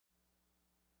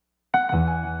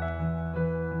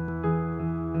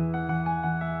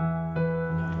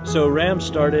So RAM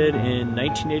started in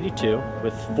 1982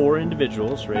 with 4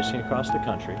 individuals racing across the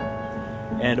country.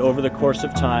 And over the course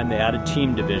of time, they added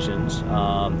team divisions to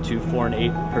 4- and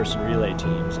 8-person relay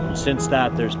teams. And since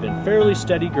that, there's been fairly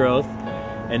steady growth,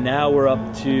 and now we're up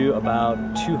to about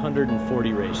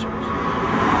 240 racers.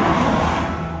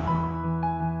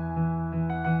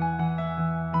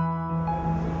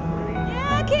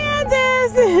 Yeah,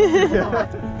 Kansas!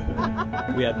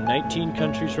 We have 19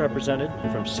 countries represented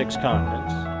from 6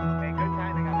 continents.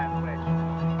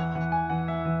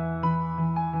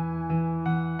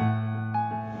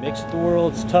 Makes it the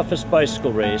world's toughest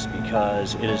bicycle race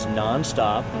because it is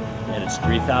non-stop and it's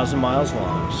 3,000 miles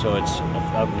long. So it's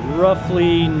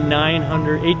roughly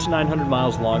 800 to 900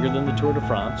 miles longer than the Tour de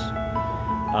France.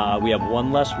 We have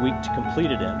 1 less week to complete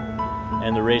it in,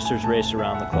 and the racers race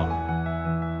around the clock.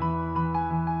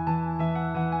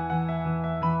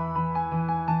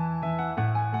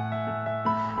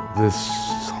 This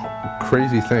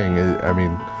crazy thing, I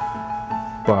mean,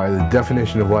 by the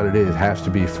definition of what it is, has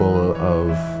to be full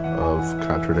of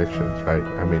contradictions, right?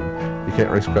 I mean, you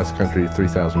can't race across the country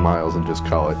 3,000 miles and just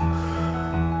call it,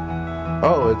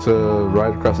 oh, it's a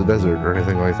ride across the desert or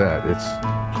anything like that. It's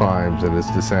climbs and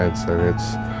it's descents and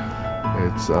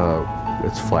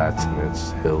it's flats and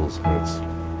it's hills and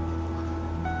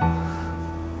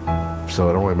so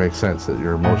it only makes sense that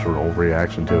your emotional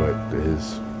reaction to it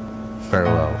is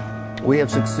parallel. We have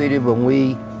succeeded when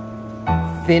we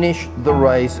finish the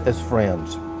race as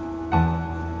friends.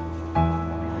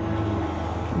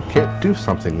 You can't do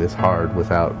something this hard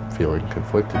without feeling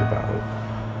conflicted about it.